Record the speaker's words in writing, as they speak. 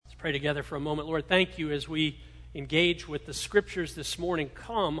Pray together for a moment. Lord, thank you as we engage with the Scriptures this morning.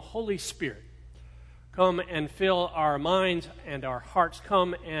 Come, Holy Spirit. Come and fill our minds and our hearts.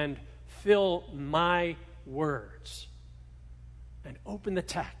 Come and fill my words. And open the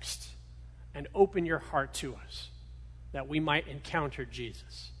text. And open your heart to us, that we might encounter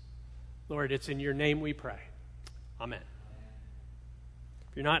Jesus. Lord, it's in your name we pray. Amen.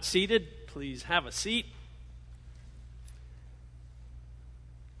 If you're not seated, please have a seat.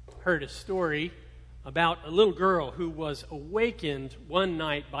 Heard a story about a little girl who was awakened one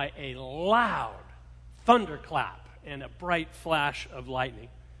night by a loud thunderclap and a bright flash of lightning.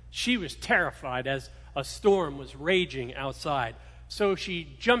 She was terrified as a storm was raging outside. So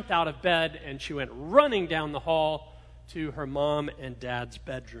she jumped out of bed and she went running down the hall to her mom and dad's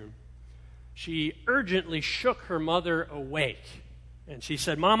bedroom. She urgently shook her mother awake and she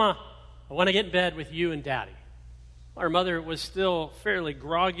said, "Mama, I want to get in bed with you and Daddy." Her mother was still fairly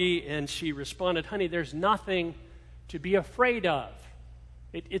groggy and she responded, "Honey, there's nothing to be afraid of.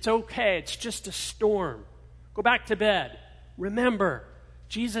 It's okay. It's just a storm. Go back to bed. Remember,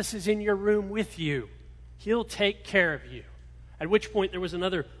 Jesus is in your room with you. He'll take care of you." At which point there was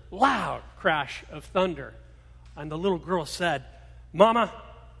another loud crash of thunder. And the little girl said, "Mama,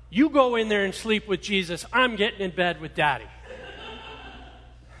 you go in there and sleep with Jesus. I'm getting in bed with Daddy."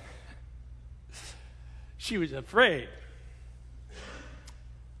 She was afraid.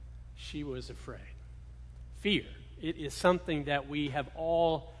 She was afraid. Fear. It is something that we have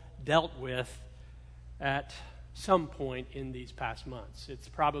all dealt with at some point in these past months. It's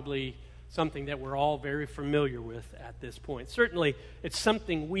probably something that we're all very familiar with at this point. Certainly, it's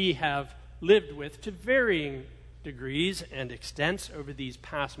something we have lived with to varying degrees and extents over these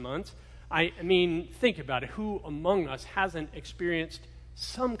past months. I mean, think about it. Who among us hasn't experienced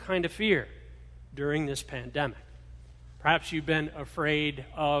some kind of fear during this pandemic? Perhaps you've been afraid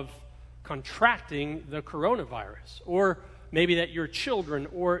of contracting the coronavirus, or maybe that your children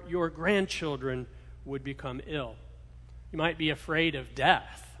or your grandchildren would become ill. You might be afraid of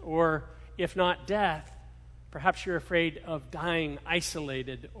death, or if not death, perhaps you're afraid of dying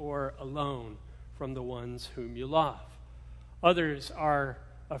isolated or alone from the ones whom you love. Others are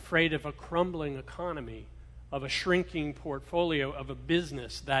afraid of a crumbling economy, of a shrinking portfolio, of a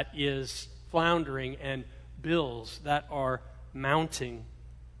business that is floundering, and bills that are mounting.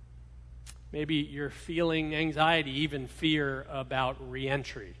 Maybe you're feeling anxiety, even fear about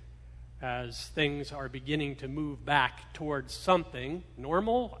reentry, as things are beginning to move back towards something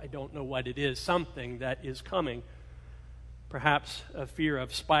normal. I don't know what it is, something that is coming. Perhaps a fear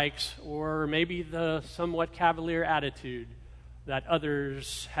of spikes, or maybe the somewhat cavalier attitude that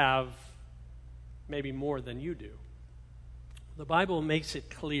others have, maybe more than you do. The Bible makes it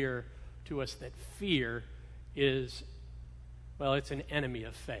clear to us that fear is, well, it's an enemy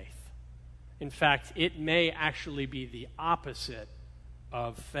of faith. In fact, it may actually be the opposite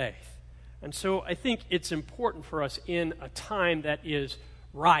of faith. And so I think it's important for us in a time that is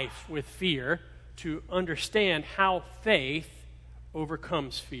rife with fear to understand how faith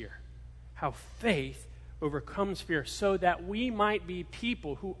overcomes fear. How faith overcomes fear, so that we might be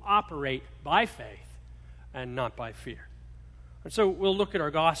people who operate by faith and not by fear. And so we'll look at our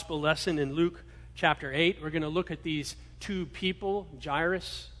gospel lesson in Luke chapter 8. We're going to look at these two people,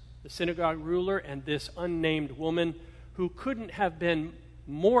 Jairus, the synagogue ruler, and this unnamed woman who couldn't have been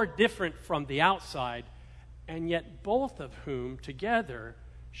more different from the outside, and yet both of whom together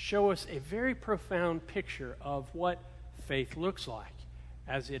show us a very profound picture of what faith looks like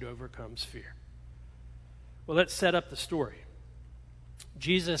as it overcomes fear. Well, let's set up the story.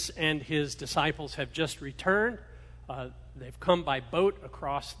 Jesus and his disciples have just returned. They've come by boat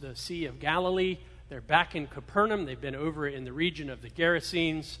across the Sea of Galilee. They're back in Capernaum. They've been over in the region of the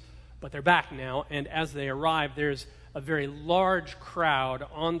Gerasenes, but they're back now. And as they arrive, there's a very large crowd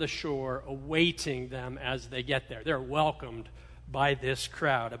on the shore awaiting them as they get there. They're welcomed by this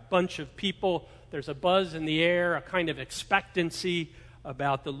crowd. A bunch of people. There's a buzz in the air, a kind of expectancy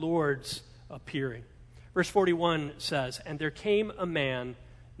about the Lord's appearing. Verse 41 says, "And there came a man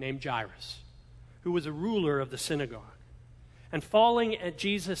named Jairus, who was a ruler of the synagogue. And falling at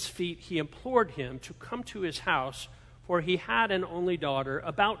Jesus' feet, he implored him to come to his house, for he had an only daughter,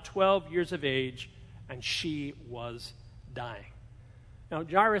 about 12 years of age, and she was dying." Now,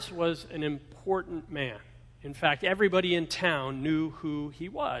 Jairus was an important man. In fact, everybody in town knew who he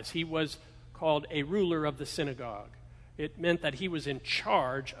was. He was called a ruler of the synagogue. It meant that he was in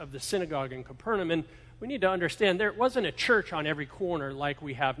charge of the synagogue in Capernaum. And we need to understand, there wasn't a church on every corner like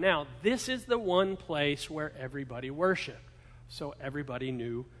we have now. This is the one place where everybody worshiped. So everybody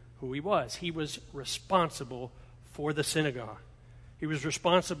knew who he was. He was responsible for the synagogue. He was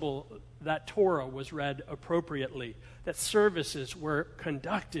responsible that Torah was read appropriately, that services were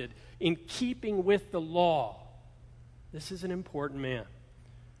conducted in keeping with the law. This is an important man.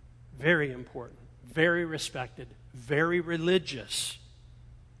 Very important, very respected, very religious.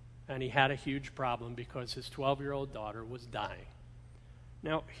 And he had a huge problem because his 12-year-old daughter was dying.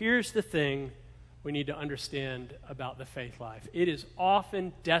 Now, here's the thing we need to understand about the faith life. It is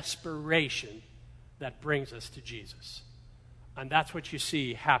often desperation that brings us to Jesus. And that's what you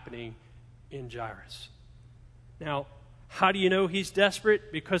see happening in Jairus. Now, how do you know he's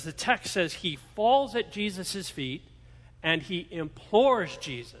desperate? Because the text says he falls at Jesus' feet and he implores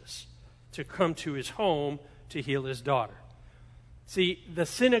Jesus to come to his home to heal his daughter. See, the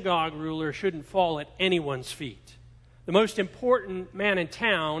synagogue ruler shouldn't fall at anyone's feet. The most important man in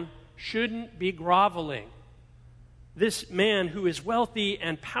town shouldn't be groveling. This man who is wealthy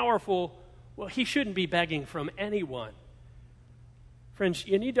and powerful, well, he shouldn't be begging from anyone. Friends,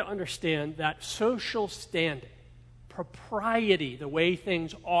 you need to understand that social standing, propriety, the way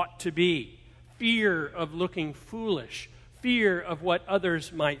things ought to be, fear of looking foolish, fear of what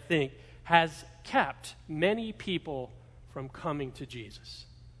others might think, has kept many people from coming to Jesus.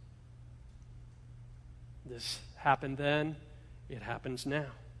 This happened then, it happens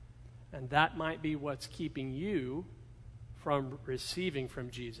now. And that might be what's keeping you from receiving from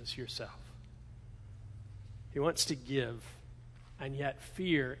Jesus yourself. He wants to give, and yet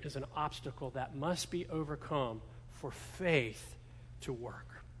fear is an obstacle that must be overcome for faith to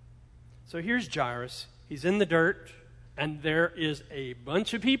work. So here's Jairus. He's in the dirt, and there is a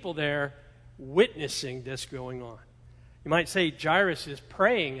bunch of people there witnessing this going on. You might say Jairus is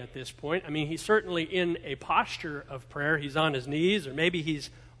praying at this point. I mean, he's certainly in a posture of prayer. He's on his knees, or maybe he's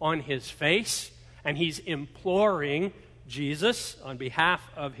on his face, and he's imploring Jesus on behalf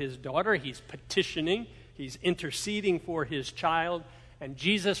of his daughter. He's petitioning. He's interceding for his child. And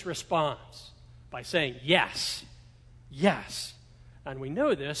Jesus responds by saying, yes, yes. And we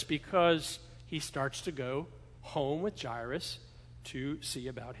know this because he starts to go home with Jairus to see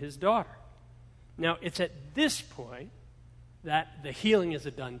about his daughter. Now, it's at this point that the healing is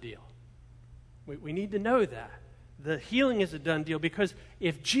a done deal. We need to know that. The healing is a done deal because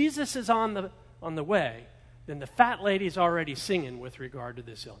if Jesus is on the way, then the fat lady's already singing with regard to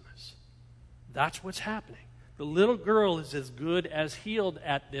this illness. That's what's happening. The little girl is as good as healed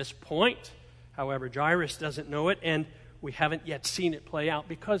at this point. However, Jairus doesn't know it, and we haven't yet seen it play out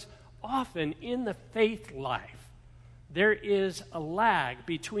because often in the faith life, there is a lag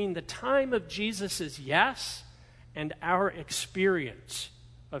between the time of Jesus' yes and our experience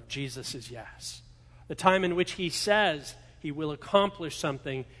of Jesus' yes. The time in which he says he will accomplish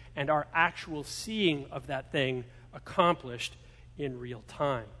something and our actual seeing of that thing accomplished in real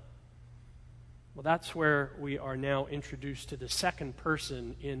time. Well, that's where we are now introduced to the second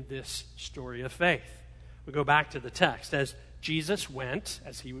person in this story of faith. We go back to the text. As Jesus went,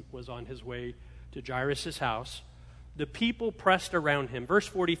 as he was on his way to Jairus' house, the people pressed around him. Verse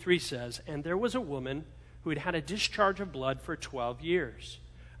 43 says, "And there was a woman who had had a discharge of blood for 12 years.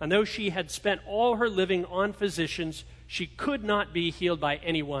 And though she had spent all her living on physicians, she could not be healed by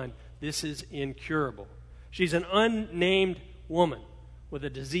anyone. This is incurable. She's an unnamed woman with a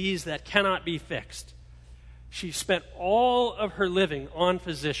disease that cannot be fixed. She spent all of her living on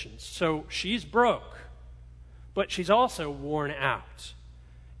physicians. So she's broke, but she's also worn out."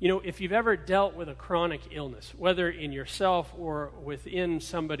 You know, if you've ever dealt with a chronic illness, whether in yourself or within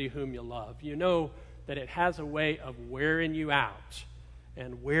somebody whom you love, you know that it has a way of wearing you out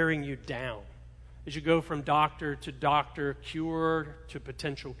and wearing you down. As you go from doctor to doctor, cure to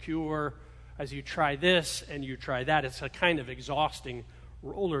potential cure, as you try this and you try that, it's a kind of exhausting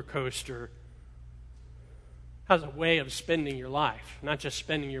roller coaster. It has a way of spending your life, not just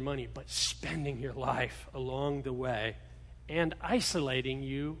spending your money, but spending your life along the way and isolating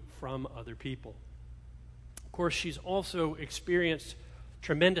you from other people. Of course, she's also experienced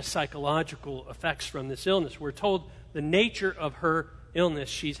tremendous psychological effects from this illness. We're told the nature of her illness.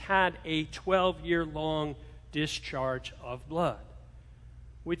 She's had a 12-year-long discharge of blood,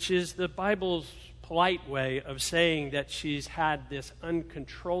 which is the Bible's polite way of saying that she's had this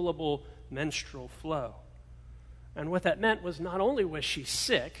uncontrollable menstrual flow. And what that meant was not only was she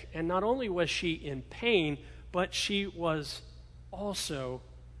sick, and not only was she in pain, but she was also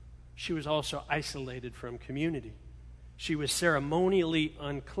isolated from community. She was ceremonially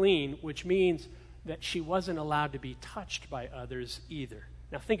unclean, which means that she wasn't allowed to be touched by others either.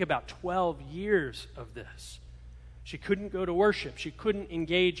 Now think about 12 years of this. She couldn't go to worship. She couldn't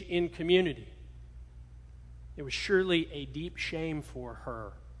engage in community. It was surely a deep shame for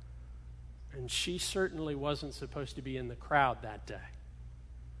her. And she certainly wasn't supposed to be in the crowd that day.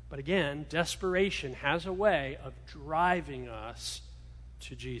 But again, desperation has a way of driving us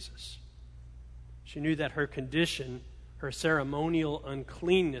to Jesus. She knew that her condition, her ceremonial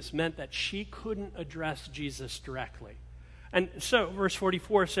uncleanness, meant that she couldn't address Jesus directly. And so, verse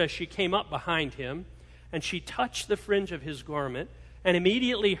 44 says, she came up behind him, and she touched the fringe of his garment, and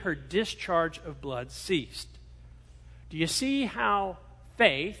immediately her discharge of blood ceased. Do you see how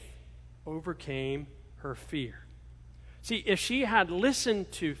faith overcame her fear? See, if she had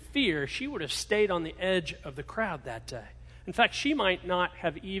listened to fear, she would have stayed on the edge of the crowd that day. In fact, she might not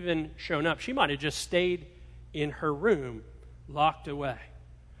have even shown up. She might have just stayed in her room, locked away.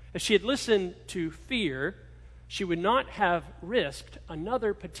 If she had listened to fear, she would not have risked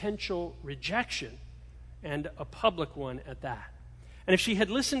another potential rejection, and a public one at that. And if she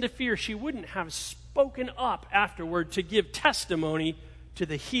had listened to fear, she wouldn't have spoken up afterward to give testimony to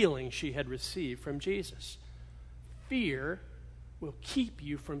the healing she had received from Jesus. Fear will keep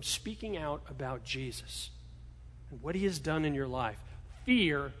you from speaking out about Jesus and what he has done in your life.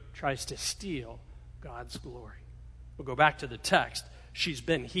 Fear tries to steal God's glory. We'll go back to the text. She's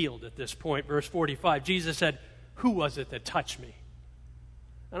been healed at this point. Verse 45, Jesus said, "Who was it that touched me?"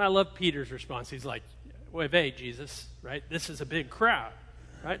 And I love Peter's response. He's like, "Wait, hey, Jesus, right? This is a big crowd,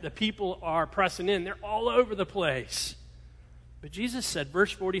 right? The people are pressing in. They're all over the place." But Jesus said,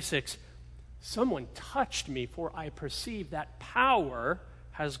 verse 46, "Someone touched me, for I perceive that power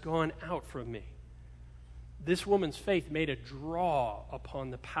has gone out from me." This woman's faith made a draw upon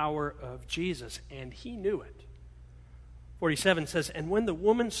the power of Jesus, and he knew it. 47 says, "And when the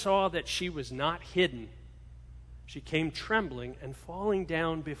woman saw that she was not hidden, she came trembling and falling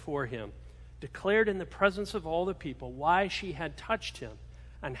down before him, declared in the presence of all the people why she had touched him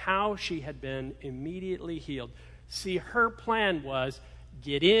and how she had been immediately healed." See, her plan was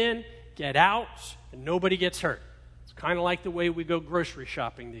get in, get out, and nobody gets hurt. It's kind of like the way we go grocery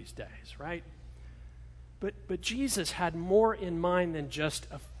shopping these days, right? But Jesus had more in mind than just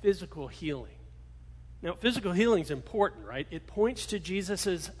a physical healing. Now, physical healing is important, right? It points to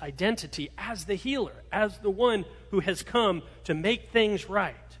Jesus' identity as the healer, as the one who has come to make things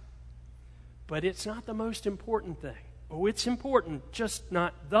right. But it's not the most important thing. Oh, it's important, just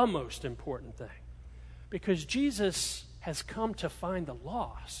not the most important thing. Because Jesus has come to find the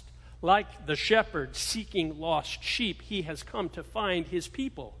lost. Like the shepherd seeking lost sheep, he has come to find his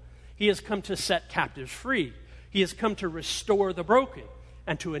people. He has come to set captives free. He has come to restore the broken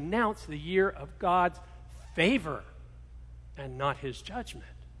and to announce the year of God's favor and not his judgment.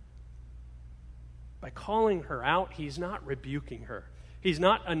 By calling her out, he's not rebuking her. He's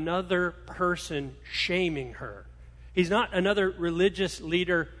not another person shaming her. He's not another religious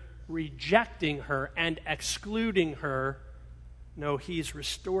leader rejecting her and excluding her. No, he's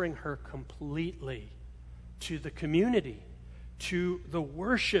restoring her completely to the community, to the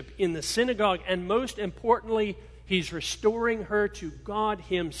worship in the synagogue, and most importantly, he's restoring her to God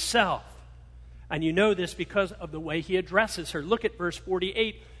himself. And you know this because of the way he addresses her. Look at verse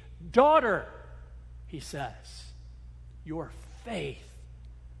 48. "Daughter," he says, "your faith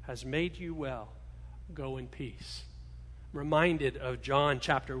has made you well. Go in peace." Reminded of John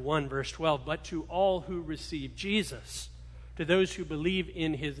chapter 1, verse 12, "But to all who receive Jesus, to those who believe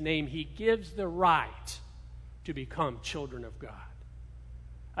in his name, he gives the right to become children of God."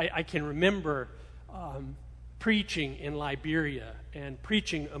 I can remember preaching in Liberia and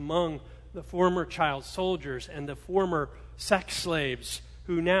preaching among the former child soldiers and the former sex slaves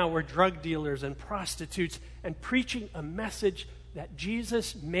who now were drug dealers and prostitutes, and preaching a message that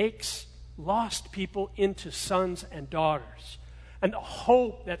Jesus makes lost people into sons and daughters, and the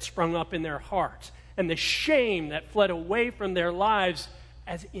hope that sprung up in their hearts, and the shame that fled away from their lives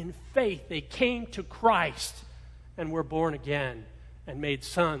as in faith they came to Christ and were born again and made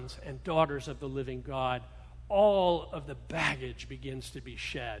sons and daughters of the living God. All of the baggage begins to be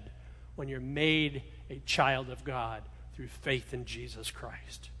shed when you're made a child of God through faith in Jesus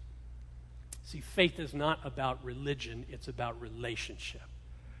Christ. See, faith is not about religion, it's about relationship.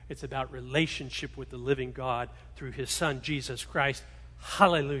 It's about relationship with the living God through his Son, Jesus Christ.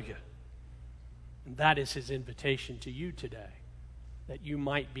 Hallelujah. And that is his invitation to you today, that you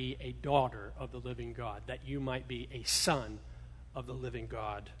might be a daughter of the living God, that you might be a son of the living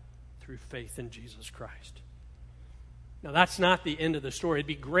God through faith in Jesus Christ. Now, that's not the end of the story. It'd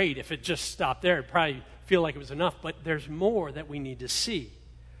be great if it just stopped there. It'd probably feel like it was enough, but there's more that we need to see.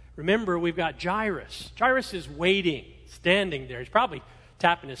 Remember, we've got Jairus. Jairus is waiting, standing there. He's probably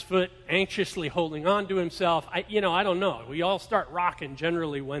tapping his foot, anxiously holding on to himself. I don't know. We all start rocking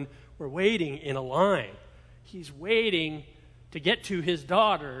generally when we're waiting in a line. He's waiting to get to his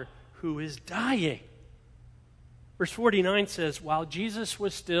daughter who is dying. Verse 49 says, while Jesus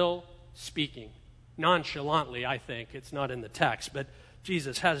was still speaking, nonchalantly, I think, it's not in the text, but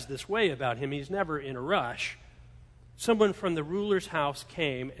Jesus has this way about him. He's never in a rush. Someone from the ruler's house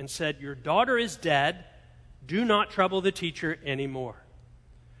came and said, your daughter is dead. Do not trouble the teacher anymore.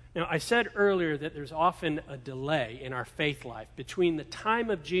 Now, I said earlier that there's often a delay in our faith life between the time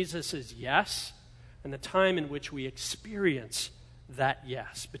of Jesus' yes and the time in which we experience that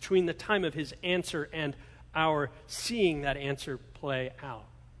yes, between the time of his answer and our seeing that answer play out.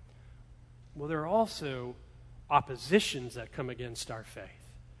 Well, there are also oppositions that come against our faith.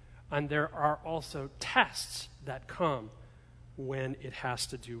 And there are also tests that come when it has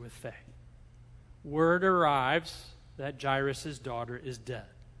to do with faith. Word arrives that Jairus' daughter is dead.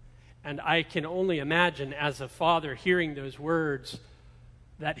 And I can only imagine, as a father, hearing those words,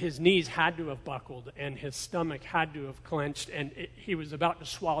 that his knees had to have buckled and his stomach had to have clenched and he was about to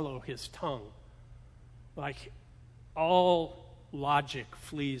swallow his tongue. Like all logic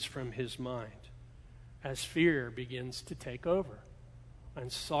flees from his mind as fear begins to take over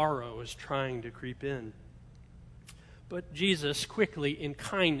and sorrow is trying to creep in. But Jesus quickly, in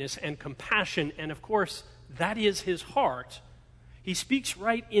kindness and compassion, and of course that is his heart, he speaks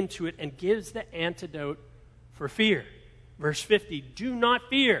right into it and gives the antidote for fear. Verse 50, do not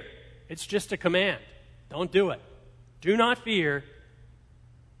fear. It's just a command. Don't do it. Do not fear.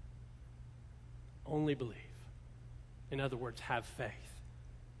 Only believe. In other words, have faith.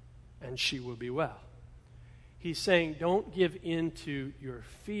 And she will be well. He's saying, don't give in to your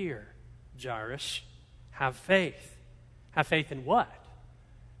fear, Jairus. Have faith. Have faith in what?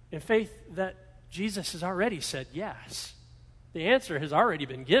 In faith that Jesus has already said yes. The answer has already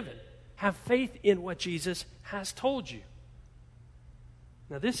been given. Have faith in what Jesus has told you.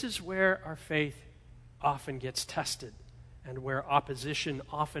 Now, this is where our faith often gets tested and where opposition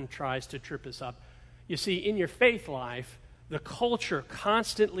often tries to trip us up. You see, in your faith life, the culture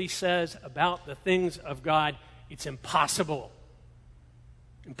constantly says about the things of God, it's impossible.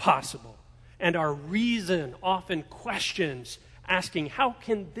 Impossible. And our reason often questions, asking, how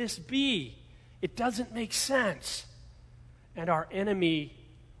can this be? It doesn't make sense. And our enemy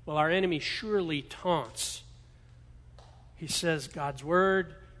surely taunts. He says God's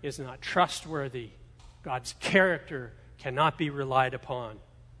word is not trustworthy. God's character cannot be relied upon.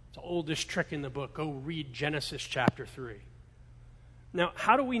 It's the oldest trick in the book. Go read Genesis chapter 3. Now,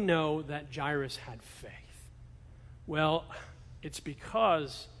 how do we know that Jairus had faith? Well, it's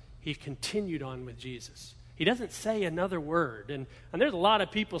because he continued on with Jesus. He doesn't say another word. And there's a lot of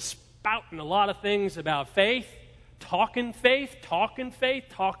people spouting a lot of things about faith, talking faith.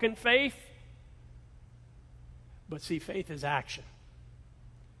 But see, faith is action.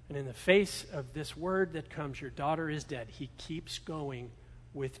 And in the face of this word that comes, your daughter is dead, he keeps going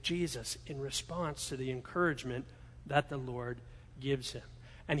with Jesus in response to the encouragement that the Lord gives him.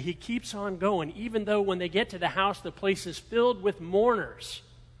 And he keeps on going, even though when they get to the house, the place is filled with mourners.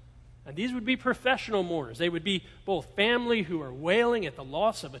 And these would be professional mourners. They would be both family who are wailing at the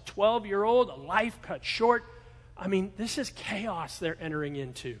loss of a 12-year-old, a life cut short. I mean, this is chaos they're entering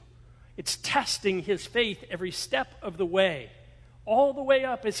into. It's testing his faith every step of the way. All the way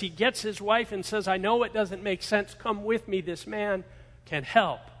up as he gets his wife and says, I know it doesn't make sense. Come with me. This man can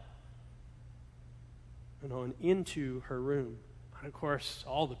help. And on into her room. And of course,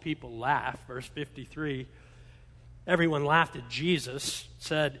 all the people laugh. Verse 53. Everyone laughed at Jesus,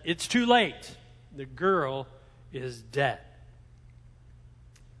 said, it's too late. The girl is dead.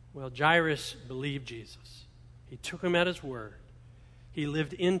 Well, Jairus believed Jesus. He took him at his word. He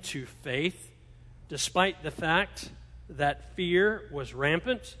lived into faith, despite the fact that fear was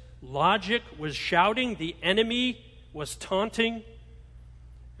rampant, logic was shouting, the enemy was taunting.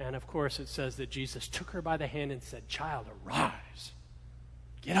 And of course, it says that Jesus took her by the hand and said, child, arise.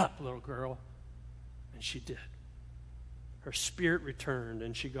 Get up, little girl. And she did. Her spirit returned,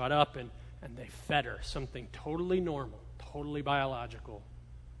 and she got up, and they fed her something totally normal, totally biological.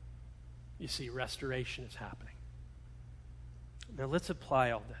 You see, restoration is happening. Now let's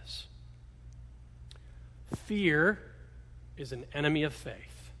apply all this. Fear is an enemy of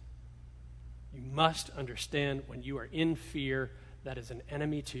faith. You must understand when you are in fear, that is an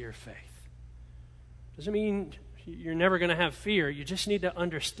enemy to your faith. Doesn't mean you're never going to have fear. You just need to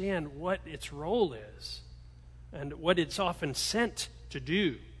understand what its role is and what it's often sent to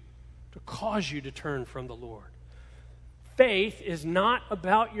do to cause you to turn from the Lord. Faith is not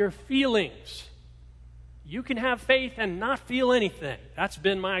about your feelings. You can have faith and not feel anything. That's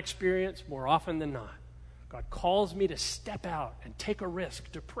been my experience more often than not. God calls me to step out and take a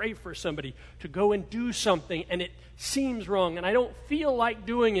risk, to pray for somebody, to go and do something, and it seems wrong, and I don't feel like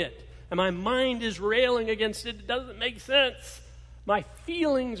doing it. and my mind is railing against it. It doesn't make sense. My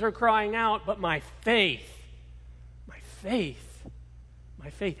feelings are crying out, but my faith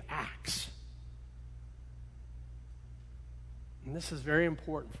acts. And this is very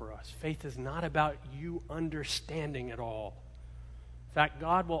important for us. Faith is not about you understanding it all. In fact,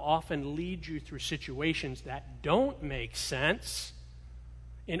 God will often lead you through situations that don't make sense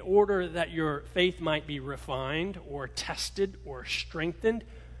in order that your faith might be refined or tested or strengthened.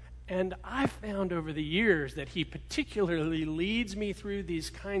 And I've found over the years that He particularly leads me through these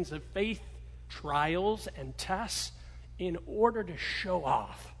kinds of faith trials and tests in order to show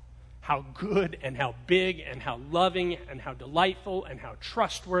off how good and how big and how loving and how delightful and how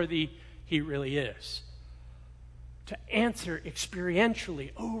trustworthy He really is. To answer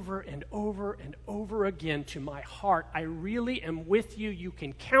experientially over and over and over again to my heart, I really am with you. You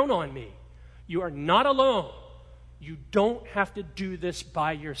can count on me. You are not alone. You don't have to do this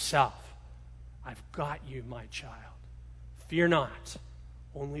by yourself. I've got you, my child. Fear not,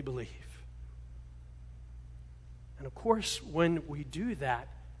 only believe. And of course, when we do that,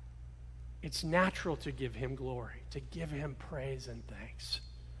 it's natural to give Him glory, to give Him praise and thanks,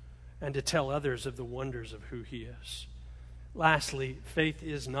 and to tell others of the wonders of who He is. Lastly, faith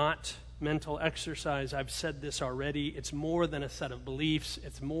is not mental exercise. I've said this already. It's more than a set of beliefs.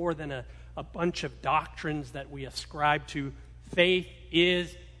 It's more than a bunch of doctrines that we ascribe to. Faith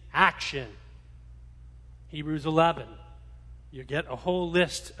is action. Hebrews 11, you get a whole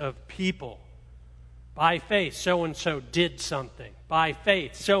list of people. By faith, so-and-so did something. By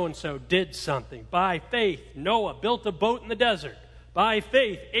faith, so-and-so did something. By faith, Noah built a boat in the desert. By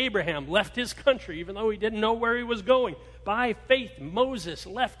faith, Abraham left his country even though he didn't know where he was going. By faith, Moses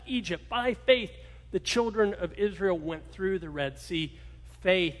left Egypt. By faith, the children of Israel went through the Red Sea.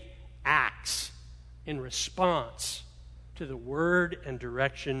 Faith acts in response to the word and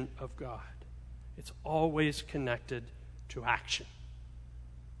direction of God. It's always connected to action.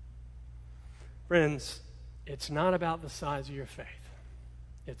 Friends, it's not about the size of your faith.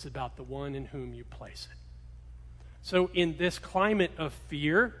 It's about the one in whom you place it. So in this climate of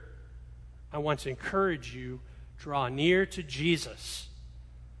fear, I want to encourage you, draw near to Jesus.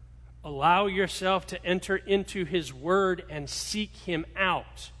 Allow yourself to enter into His Word and seek Him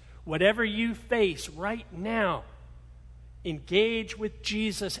out. Whatever you face right now, engage with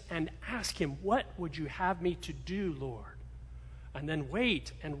Jesus and ask Him, what would you have me to do, Lord? And then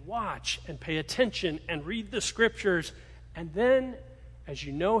wait and watch and pay attention and read the Scriptures. And then, as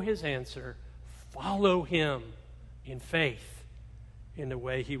you know His answer, follow Him in faith in the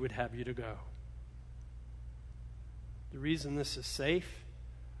way He would have you to go. The reason this is safe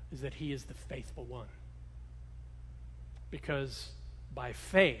is that He is the faithful one. Because by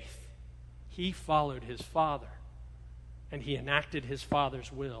faith, He followed His Father and He enacted His Father's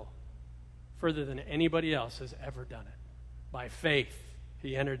will further than anybody else has ever done it. By faith,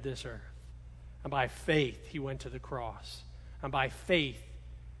 He entered this earth. And by faith, He went to the cross. And by faith,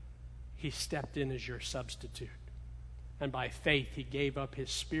 He stepped in as your substitute. And by faith, He gave up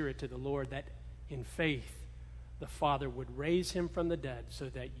His Spirit to the Lord, that in faith, the Father would raise Him from the dead so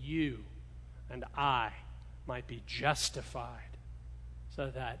that you and I might be justified, so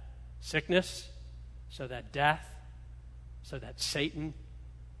that sickness, so that death, so that Satan,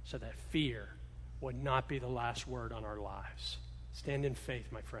 so that fear would not be the last word on our lives. Stand in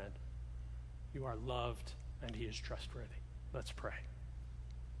faith, my friend. You are loved and He is trustworthy. Let's pray.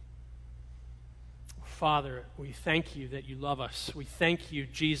 Father, we thank You that You love us. We thank You,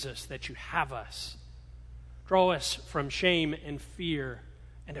 Jesus, that You have us. Draw us from shame and fear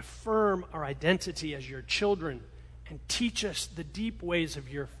and affirm our identity as Your children and teach us the deep ways of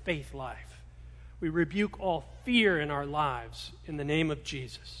Your faith life. We rebuke all fear in our lives in the name of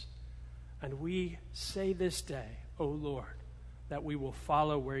Jesus. And we say this day, O Lord, that we will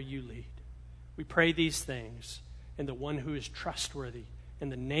follow where You lead. We pray these things in the one who is trustworthy, in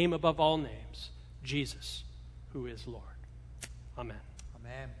the name above all names, Jesus, who is Lord. Amen.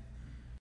 Amen.